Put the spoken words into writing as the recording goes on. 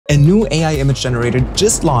A new AI image generator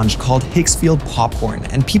just launched called Higgsfield Popcorn,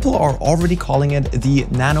 and people are already calling it the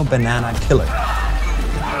Nano Banana killer.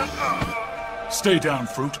 Stay down,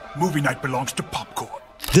 fruit. Movie night belongs to popcorn.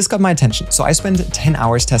 This got my attention, so I spent 10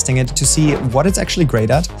 hours testing it to see what it's actually great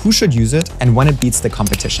at, who should use it, and when it beats the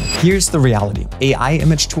competition. Here's the reality. AI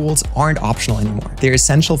image tools aren't optional anymore. They're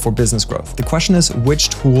essential for business growth. The question is which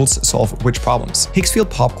tools solve which problems. Higgsfield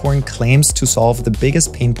Popcorn claims to solve the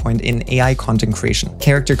biggest pain point in AI content creation: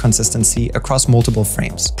 character consistency across multiple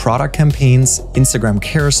frames. Product campaigns, Instagram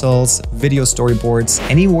carousels, video storyboards,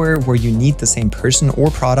 anywhere where you need the same person or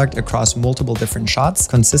product across multiple different shots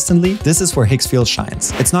consistently, this is where Higgsfield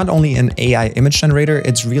shines. It's not only an AI image generator,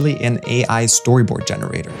 it's really an AI storyboard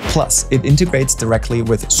generator. Plus, it integrates directly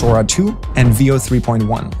with Sora 2 and Veo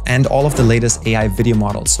 3.1 and all of the latest AI video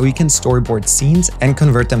models, so you can storyboard scenes and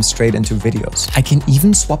convert them straight into videos. I can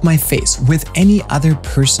even swap my face with any other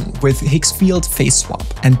person with Higgsfield Face Swap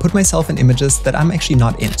and put myself in images that I'm actually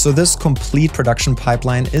not in. So this complete production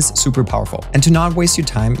pipeline is super powerful. And to not waste your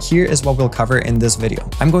time, here is what we'll cover in this video.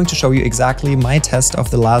 I'm going to show you exactly my test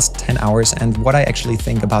of the last 10 hours and what I actually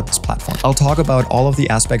think about this platform. I'll talk about all of the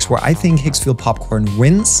aspects where I think Higgsfield Popcorn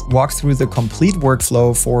wins, walk through the complete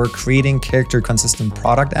workflow for creating character consistent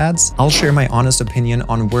product ads. I'll share my honest opinion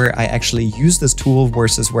on where I actually use this tool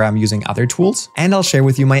versus where I'm using other tools. And I'll share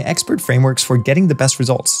with you my expert frameworks for getting the best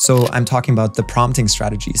results. So I'm talking about the prompting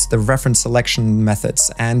strategies, the reference selection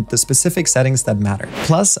methods, and the specific settings that matter.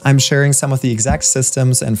 Plus, I'm sharing some of the exact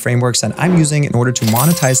systems and frameworks that I'm using in order to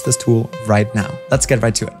monetize this tool right now. Let's get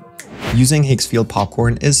right to it. Using Higgsfield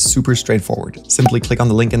Popcorn is super straightforward. Simply click on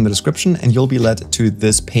the link in the description and you'll be led to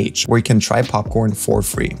this page where you can try Popcorn for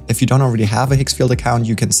free. If you don't already have a Higgsfield account,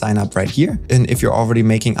 you can sign up right here. And if you're already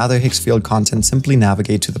making other Higgsfield content, simply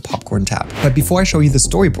navigate to the Popcorn tab. But before I show you the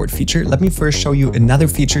storyboard feature, let me first show you another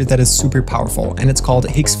feature that is super powerful, and it's called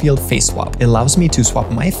Higgsfield Face Swap. It allows me to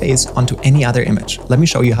swap my face onto any other image. Let me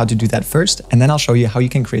show you how to do that first, and then I'll show you how you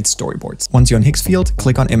can create storyboards. Once you're on Higgsfield,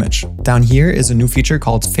 click on Image. Down here is a new feature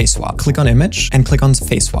called Face Swap. Click on Image and click on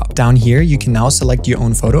Face Swap. Down here, you can now select your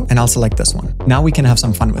own photo, and I'll select this one. Now we can have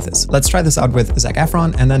some fun with this. Let's try this out with Zac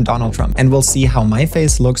Efron and then Donald Trump, and we'll see how my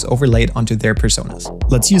face looks overlaid onto their personas.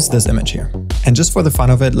 Let's use this image here. And just for the fun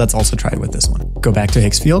of it, let's also try it with this one. Go back to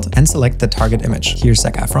Higgsfield and select the target image. Here's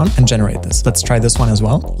Zac Efron and generate this. Let's try this one as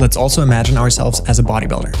well. Let's also imagine ourselves as a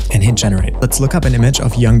bodybuilder and hit generate. Let's look up an image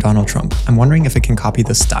of young Donald Trump. I'm wondering if it can copy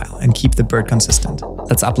this style and keep the bird consistent.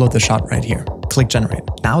 Let's upload the shot right here. Click generate.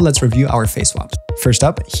 Now let's review our face swaps. First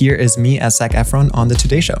up, here is me as Zac Efron on the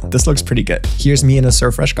Today Show. This looks pretty good. Here's me in a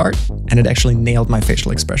surf rash guard, and it actually nailed my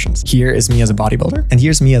facial expressions. Here is me as a bodybuilder, and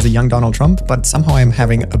here's me as a young Donald Trump, but somehow I'm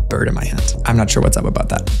having a bird in my hand. I'm not sure what's up about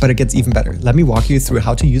that, but it gets even better. Let me walk you through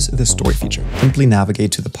how to use the story feature. Simply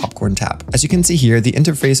navigate to the Popcorn tab. As you can see here, the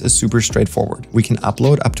interface is super straightforward. We can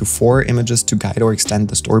upload up to 4 images to guide or extend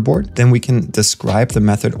the storyboard. Then we can describe the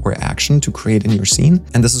method or action to create in your scene,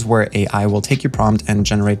 and this is where AI will take your prompt and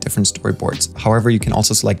generate different storyboards. However, you can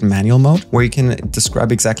also select manual mode, where you can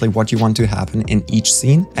describe exactly what you want to happen in each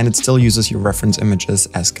scene, and it still uses your reference images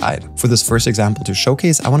as guide. For this first example to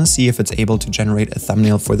showcase, I want to see if it's able to generate a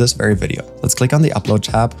thumbnail for this very video. Let's click on the upload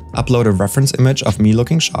tab, upload a reference image of me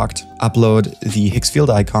looking shocked, upload the Higgsfield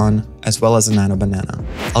icon, as well as a Nano Banana.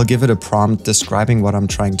 I'll give it a prompt describing what I'm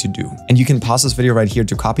trying to do. And you can pause this video right here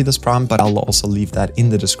to copy this prompt, but I'll also leave that in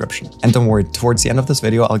the description. And don't worry, towards the end of this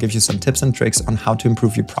video, I'll give you some tips and tricks on how to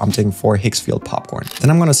improve your prompting for Higgsfield Popcorn. Then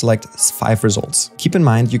I'm going to select 5 results. Keep in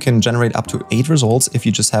mind, you can generate up to 8 results if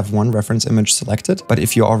you just have 1 reference image selected, but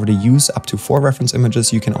if you already use up to 4 reference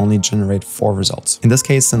images, you can only generate 4 results. In this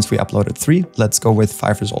case, since we uploaded 3, let's go with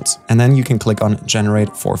 5 results. And then you can click on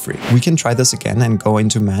generate for free. We can try this again and go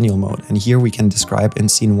into manual mode. And here we can describe in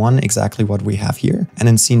scene 1 exactly what we have here. And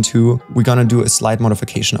in scene 2, we're going to do a slight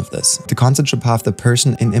modification of this. The content should have the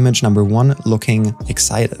person in image number 1 looking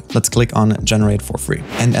excited. Let's click on generate for free.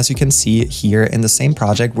 And as you can see here in the same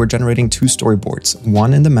project, we're generating 2 storyboards,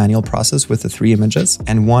 one in the manual process with the 3 images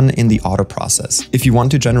and one in the auto process. If you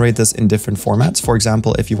want to generate this in different formats, for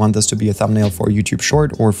example, if you want this to be a thumbnail for a YouTube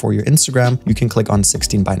short or for your Instagram, you can click on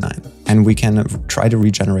 16:9 and we can try to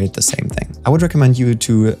regenerate the same thing. I would recommend you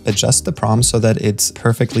to adjust the prompt so that it's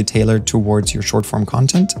perfectly tailored towards your short form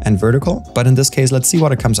content and vertical. But in this case, let's see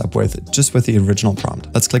what it comes up with just with the original prompt.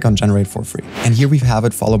 Let's click on generate for free. And here we have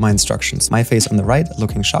it, follow my instructions. My face on the right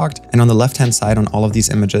looking shocked, and on the left hand side on all of these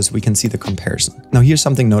images, we can see the comparison. Now here's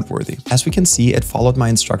something noteworthy. As we can see, it followed my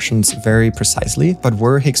instructions very precisely, but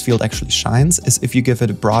where Higgsfield actually shines is if you give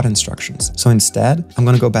it broad instructions. So instead, I'm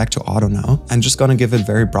going to go back to auto now. I'm just going to give it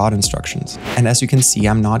very broad instructions. And as you can see,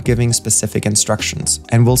 I'm not giving specific instructions,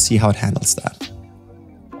 and we'll see how it handles that.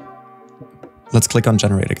 Let's click on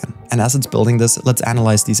generate again. And as it's building this, let's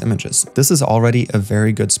analyze these images. This is already a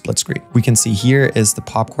very good split screen. We can see here is the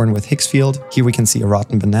popcorn with Higgsfield. Here we can see a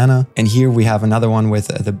rotten banana. And here we have another one with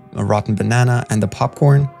a rotten banana and the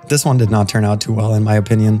popcorn. This one did not turn out too well in my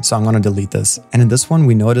opinion, so I'm going to delete this. And in this one,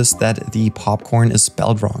 we noticed that the popcorn is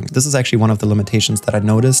spelled wrong. This is actually one of the limitations that I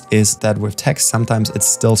noticed, is that with text, sometimes it's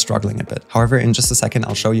still struggling a bit. However, in just a second,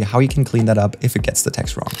 I'll show you how you can clean that up if it gets the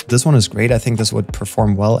text wrong. This one is great. I think this would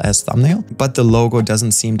perform well as thumbnail, but the logo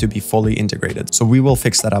doesn't seem to be fully integrated. So we will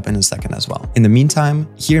fix that up in a second as well. In the meantime,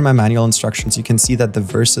 here in my manual instructions, you can see that the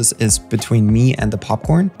versus is between me and the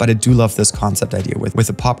popcorn, but I do love this concept idea with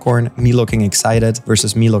the popcorn, me looking excited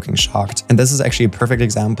versus me looking shocked. And this is actually a perfect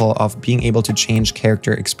example of being able to change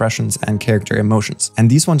character expressions and character emotions. And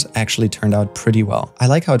these ones actually turned out pretty well. I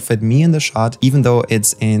like how it fit me in the shot, even though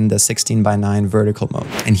it's in the 16:9 vertical mode.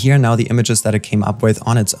 And here are now the images that it came up with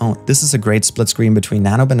on its own. This is a great split screen between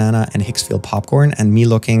Nano Banana and Higgsfield popcorn and me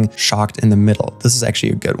looking shocked in the middle. This is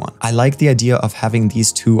actually a good one. I like the idea of having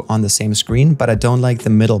these two on the same screen, but I don't like the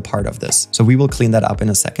middle part of this. So we will clean that up in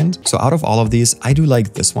a second. So out of all of these, I do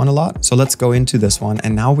like this one a lot. So let's go into this one.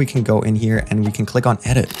 And now we can go in here and we can click on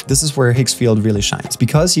edit. This is where Higgsfield really shines,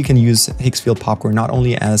 because you can use Higgsfield popcorn not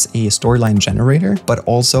only as a storyline generator, but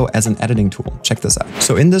also as an editing tool. Check this out.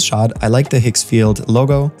 So in this shot, I like the Higgsfield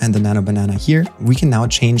logo and the Nano Banana here. We can now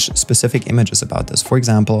change specific images about this. For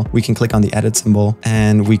example, we can click on the edit symbol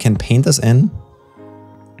and we can paint this in.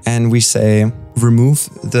 And we say, remove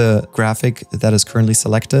the graphic that is currently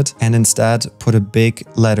selected and instead put a big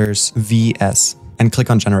letters VS and click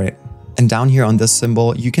on generate. And down here on this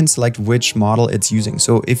symbol, you can select which model it's using.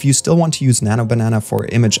 So if you still want to use Nano Banana for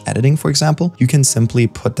image editing, for example, you can simply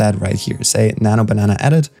put that right here. Say Nano Banana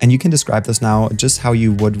edit, and you can describe this now just how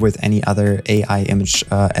you would with any other AI image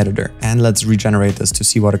editor. And let's regenerate this to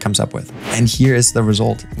see what it comes up with. And here is the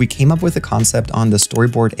result. We came up with a concept on the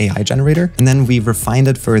Storyboard AI generator, and then we refined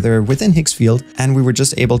it further within Higgsfield, and we were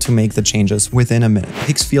just able to make the changes within a minute.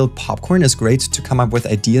 Higgsfield popcorn is great to come up with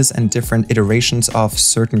ideas and different iterations of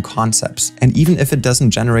certain concepts. And even if it doesn't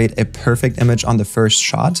generate a perfect image on the first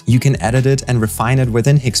shot, you can edit it and refine it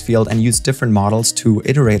within Higgsfield and use different models to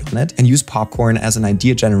iterate on it and use popcorn as an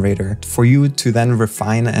idea generator for you to then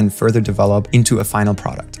refine and further develop into a final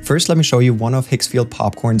product. First, let me show you one of Higgsfield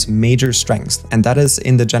popcorn's major strengths, and that is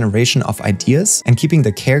in the generation of ideas and keeping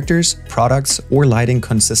the characters, products, or lighting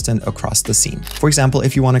consistent across the scene. For example,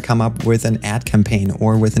 if you want to come up with an ad campaign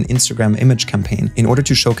or with an Instagram image campaign in order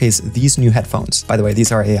to showcase these new headphones. By the way,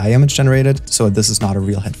 these are AI image generated, so this is not a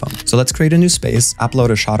real headphone. So let's create a new space, upload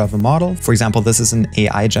a shot of a model. For example, this is an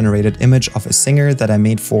AI generated image of a singer that I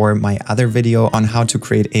made for my other video on how to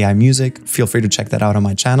create AI music. Feel free to check that out on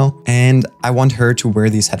my channel. And I want her to wear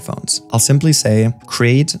these headphones. I'll simply say,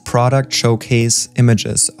 create product showcase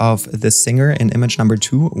images of the singer in image number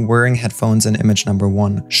 2 wearing headphones in image number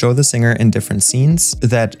 1. Show the singer in different scenes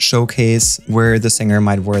that showcase where the singer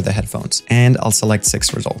might wear the headphones. And I'll select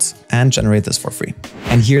 6 results and generate this for free.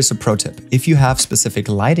 And here's a pro tip. If you have specific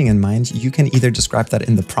lighting in mind, you can either describe that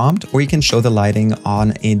in the prompt or you can show the lighting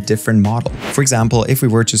on a different model. For example, if we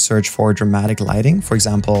were to search for dramatic lighting, for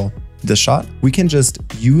example, this shot, we can just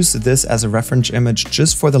use this as a reference image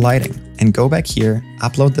just for the lighting and go back here,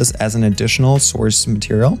 upload this as an additional source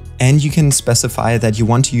material, and you can specify that you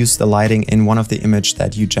want to use the lighting in one of the image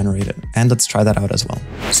that you generated. And let's try that out as well.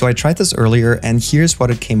 So I tried this earlier and here's what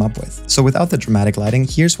it came up with. So without the dramatic lighting,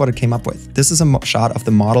 here's what it came up with. This is a shot of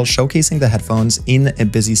the model showcasing the headphones in a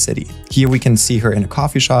busy city. Here we can see her in a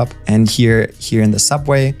coffee shop, and here in the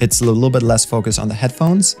subway. It's a little bit less focused on the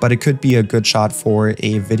headphones, but it could be a good shot for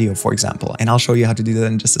a video, for example, and I'll show you how to do that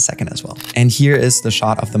in just a second as well. And here is the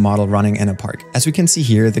shot of the model running in a park. As we can see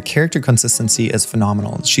here, the character consistency is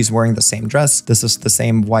phenomenal. She's wearing the same dress. This is the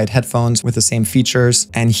same white headphones with the same features.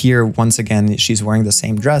 And here, once again, she's wearing the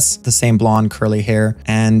same dress, the same blonde curly hair.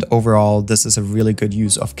 And overall, this is a really good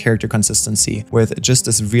use of character consistency with just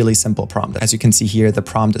this really simple prompt. As you can see here, the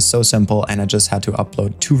prompt is so simple and I just had to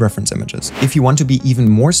upload 2 reference images. If you want to be even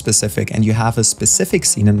more specific and you have a specific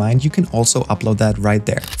scene in mind, you can also upload that right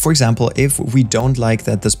there. For example, if we don't like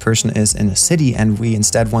that this person is in a city and we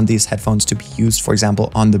instead want these headphones to be used, for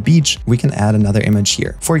example, on the beach, we can add another image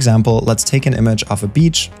here. For example, let's take an image of a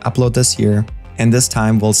beach, upload this here. And this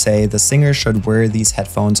time we'll say the singer should wear these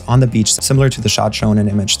headphones on the beach, similar to the shot shown in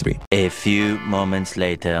image 3. A few moments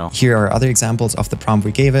later. Here are other examples of the prompt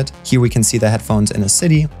we gave it. Here we can see the headphones in a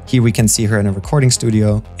city. Here we can see her in a recording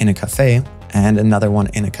studio, in a cafe. and another one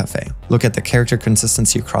in a cafe. Look at the character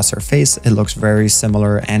consistency across her face. It looks very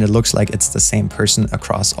similar and it looks like it's the same person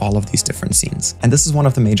across all of these different scenes. And this is one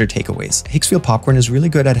of the major takeaways. Higgsfield Popcorn is really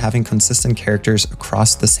good at having consistent characters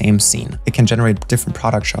across the same scene. It can generate different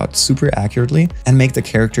product shots super accurately and make the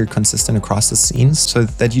character consistent across the scenes so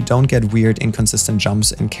that you don't get weird inconsistent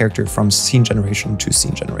jumps in character from scene generation to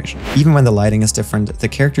scene generation. Even when the lighting is different, the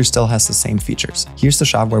character still has the same features. Here's the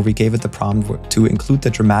shot where we gave it the prompt to include the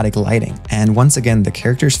dramatic lighting. And once again, the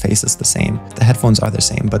character's face is the same, the headphones are the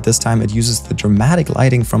same, but this time it uses the dramatic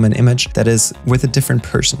lighting from an image that is with a different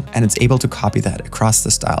person, and it's able to copy that across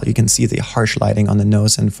the style. You can see the harsh lighting on the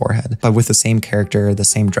nose and forehead, but with the same character, the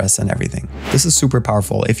same dress and everything. This is super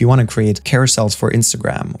powerful if you want to create carousels for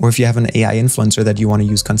Instagram, or if you have an AI influencer that you want to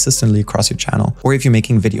use consistently across your channel, or if you're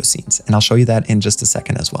making video scenes, and I'll show you that in just a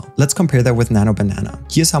second as well. Let's compare that with Nano Banana.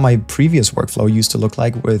 Here's how my previous workflow used to look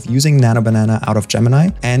like with using Nano Banana out of Gemini,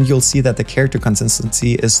 and you'll see that the character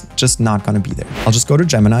consistency is just not going to be there. I'll just go to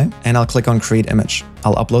Gemini and I'll click on Create Image.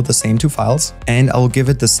 I'll upload the same two files and I'll give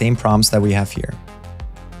it the same prompts that we have here.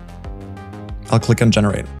 I'll click on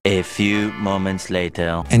Generate. A few moments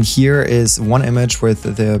later. And here is one image with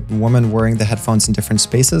the woman wearing the headphones in different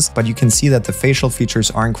spaces, but you can see that the facial features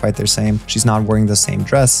aren't quite the same. She's not wearing the same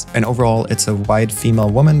dress. And overall, it's a white female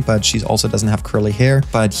woman, but she also doesn't have curly hair.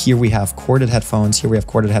 But here we have corded headphones. Here we have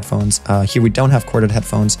corded headphones. Here we don't have corded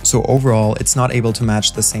headphones. So overall, it's not able to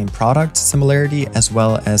match the same product similarity as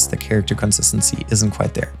well as the character consistency isn't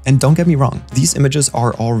quite there. And don't get me wrong, these images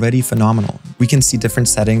are already phenomenal. We can see different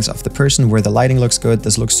settings of the person where the lighting looks good.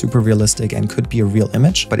 This looks super realistic and could be a real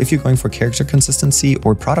image. But if you're going for character consistency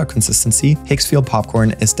or product consistency, Higgsfield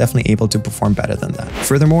Popcorn is definitely able to perform better than that.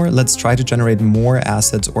 Furthermore, let's try to generate more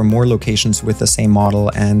assets or more locations with the same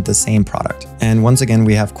model and the same product. And once again,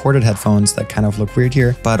 we have corded headphones that kind of look weird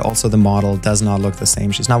here, but also the model does not look the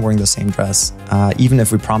same. She's not wearing the same dress, even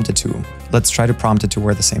if we prompt it to. Let's try to prompt it to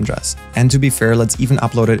wear the same dress. And to be fair, let's even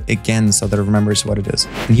upload it again so that it remembers what it is.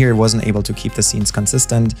 And here it wasn't able to keep the scenes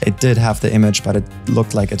consistent. It did have the image, but it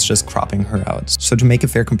looked like it's just cropping her out. So to make a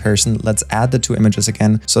fair comparison, let's add the two images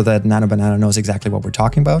again so that Nano Banana knows exactly what we're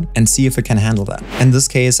talking about and see if it can handle that. In this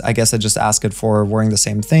case, I guess I just asked it for wearing the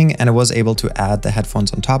same thing and it was able to add the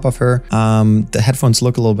headphones on top of her. The headphones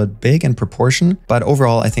look a little bit big in proportion, but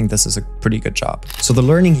overall, I think this is a pretty good job. So the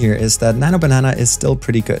learning here is that Nano Banana is still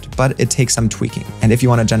pretty good, but it takes some tweaking. And if you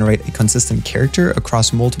want to generate a consistent character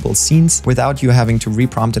across multiple scenes without you having to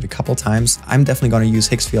reprompt it a couple times, I'm definitely going to use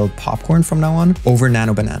Higgsfield Popcorn from now on over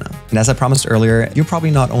Nano Banana. And as I promised earlier, you're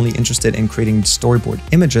probably not only interested in creating storyboard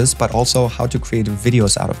images, but also how to create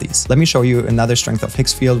videos out of these. Let me show you another strength of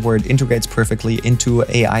Higgsfield where it integrates perfectly into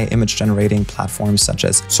AI image generating platforms such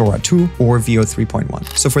as Sora 2 or Veo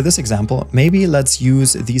 3.1. So for this example, maybe let's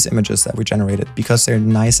use these images that we generated because they're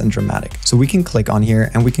nice and dramatic. So we can click on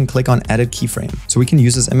here and we can click on Edit Keyframe. So we can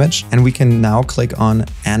use this image and we can now click on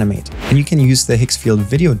Animate. And you can use the Higgsfield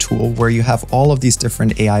video tool where you have all of these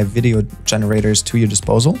different AI video generators to your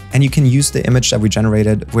disposal. And you can use the image that we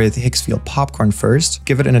generated with Higgsfield Popcorn first,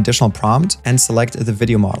 give it an additional prompt and select the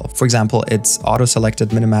video model. For example, it's auto-selected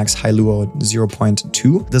Minimax High Luo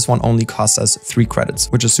 0.2. This one only costs us 3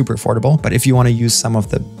 credits, which is super affordable. But if you want to use some of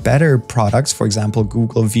the better products, for example,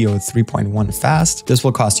 Google Veo 3.1 Fast, this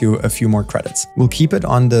will cost you a few more credits. We'll keep it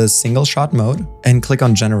on the single shot mode and click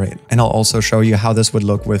on Generate. And I'll also show you how this would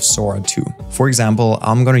look with Sora 2. For example,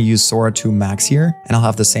 I'm going to use Sora 2 Max here and I'll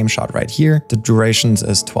have the same shot right here. The durations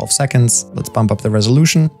is 12 seconds. Let's bump up the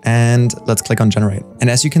resolution and let's click on Generate. And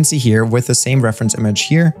as you can see here with the same reference image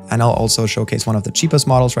here, and I'll also showcase one of the cheapest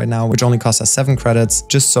models right now, which only costs us 7 credits,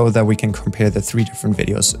 just so that we can compare the 3 different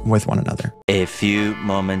videos with one another. A few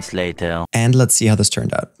moments later. And let's see how this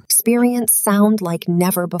turned out. Experience sound like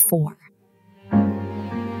never before.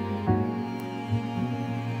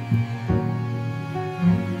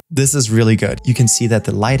 This is really good. You can see that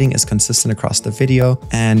the lighting is consistent across the video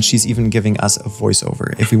and she's even giving us a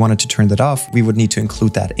voiceover. If we wanted to turn that off, we would need to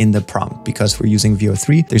include that in the prompt because we're using Veo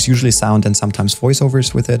 3. There's usually sound and sometimes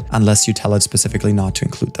voiceovers with it unless you tell it specifically not to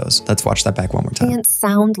include those. Let's watch that back one more time. Experience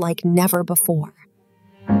sound like never before.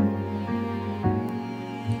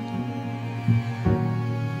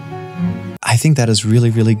 I think that is really,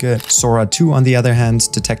 really good. Sora 2, on the other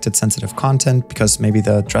hand, detected sensitive content because maybe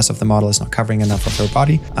the dress of the model is not covering enough of her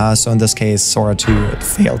body. So in this case, Sora 2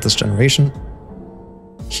 failed this generation.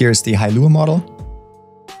 Here's the High Luo model.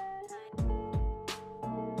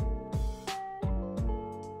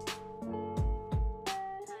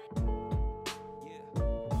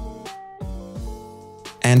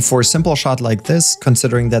 And for a simple shot like this,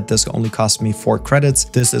 considering that this only cost me 4 credits,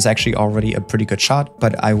 this is actually already a pretty good shot,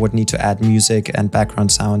 but I would need to add music and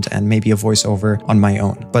background sound and maybe a voiceover on my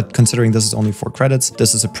own. But considering this is only 4 credits,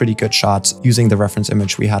 this is a pretty good shot using the reference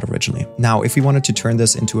image we had originally. Now, if we wanted to turn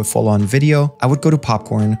this into a full-on video, I would go to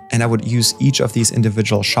Popcorn and I would use each of these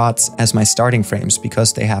individual shots as my starting frames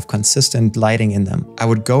because they have consistent lighting in them. I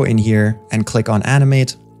would go in here and click on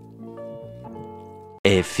Animate.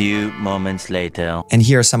 A few moments later. And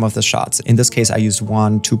here are some of the shots. In this case, I used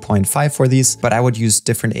 2.5 for these, but I would use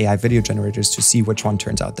different AI video generators to see which one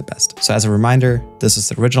turns out the best. So as a reminder, this is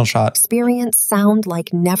the original shot. Experience sound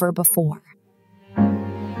like never before.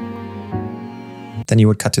 Then you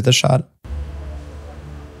would cut to this shot.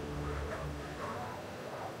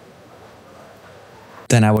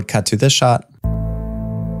 Then I would cut to this shot.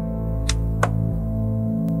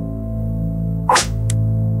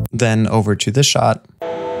 Then over to this shot.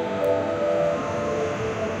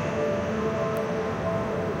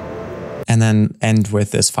 And then end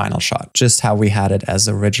with this final shot, just how we had it as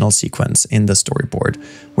the original sequence in the storyboard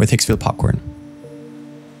with Higgsfield Popcorn.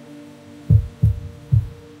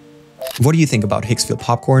 What do you think about Higgsfield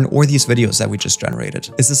Popcorn or these videos that we just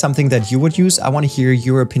generated? Is this something that you would use? I want to hear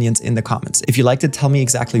your opinions in the comments. If you liked it, tell me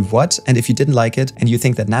exactly what, and if you didn't like it and you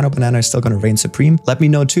think that Nano Banana is still going to reign supreme, let me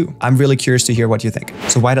know too. I'm really curious to hear what you think.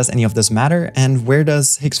 So why does any of this matter, and where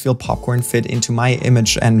does Higgsfield Popcorn fit into my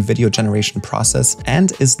image and video generation process?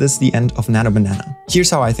 And is this the end of Nano Banana?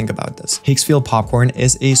 Here's how I think about this. Higgsfield Popcorn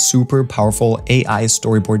is a super powerful AI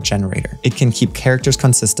storyboard generator. It can keep characters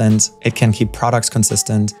consistent, it can keep products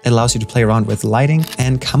consistent, it allows you to play around with lighting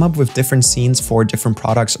and come up with different scenes for different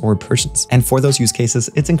products or persons. And for those use cases,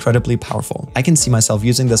 it's incredibly powerful. I can see myself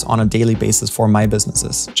using this on a daily basis for my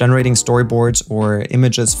businesses, generating storyboards or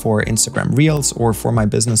images for Instagram Reels or for my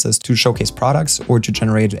businesses to showcase products or to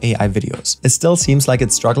generate AI videos. It still seems like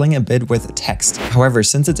it's struggling a bit with text. However,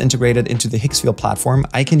 since it's integrated into the Higgsfield platform,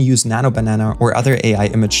 I can use Nano Banana or other AI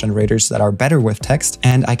image generators that are better with text,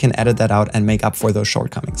 and I can edit that out and make up for those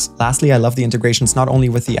shortcomings. Lastly, I love the integrations not only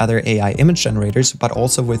with the other AI image generators, but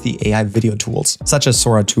also with the AI video tools, such as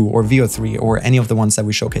Sora 2 or Veo 3 or any of the ones that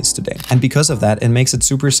we showcased today. And because of that, it makes it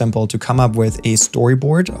super simple to come up with a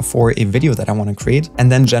storyboard for a video that I want to create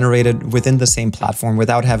and then generate it within the same platform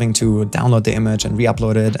without having to download the image and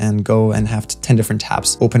re-upload it and go and have 10 different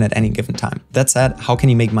tabs open at any given time. That said, how can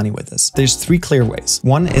you make money with this? There's 3 clear ways.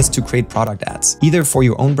 One is to create product ads, either for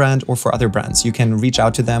your own brand or for other brands. You can reach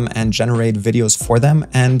out to them and generate videos for them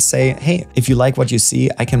and say, hey, if you like what you see,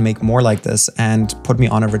 I can make more like this and put me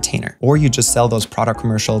on a retainer. Or you just sell those product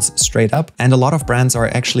commercials straight up. And a lot of brands are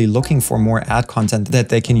actually looking for more ad content that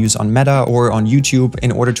they can use on Meta or on YouTube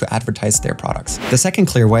in order to advertise their products. The second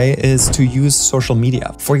clear way is to use social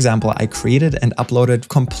media. For example, I created and uploaded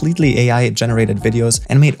completely AI generated videos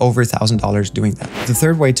and made over $1,000 doing that. The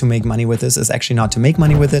third way to make money with this is actually not to make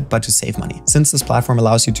money with it, but to save money. Since this platform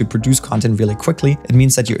allows you to produce content really quickly, it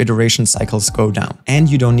means that your iteration cycles go down and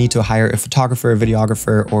you don't need to hire a photographer, a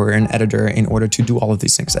videographer, or an editor in order to do all of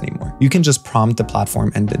these things anymore. You can just prompt the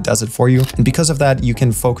platform and it does it for you. And because of that, you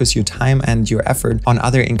can focus your time and your effort on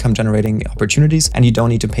other income generating opportunities, and you don't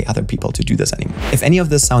need to pay other people to do this anymore. If any of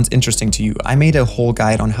this sounds interesting to you, I made a whole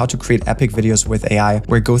guide on how to create epic videos with AI,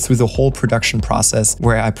 where I go through the whole production process,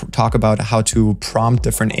 where I talk about how to prompt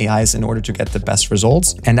different AIs in order to get the best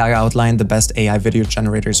results. And I outline the best AI video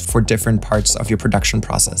generators for different parts of your production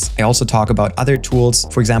process. I also talk about other tools,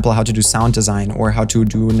 for example, how to do sound design or how to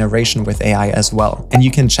do narration with AI as well. And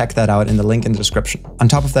you can check that out in the link in the description. On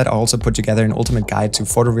top of that, I also put together an ultimate guide to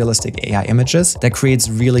photorealistic AI images that creates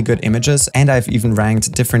really good images. And I've even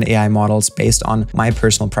ranked different AI models based on my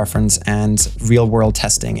personal preference and real world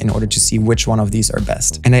testing in order to see which one of these are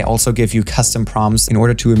best. And I also give you custom prompts in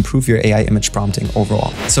order to improve your AI image prompting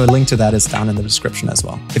overall. So a link to that is down in the description as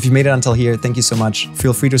well. If you made it until here, thank you so much.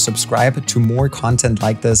 Feel free to subscribe to more content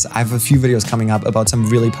like this. I have a few videos coming up about some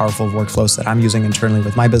really powerful workflows that I'm using internally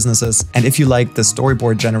with my businesses. And if you like the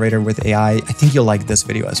storyboard generator with AI, I think you'll like this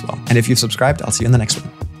video as well. And if you've subscribed, I'll see you in the next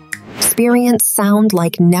one. Experience sound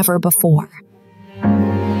like never before.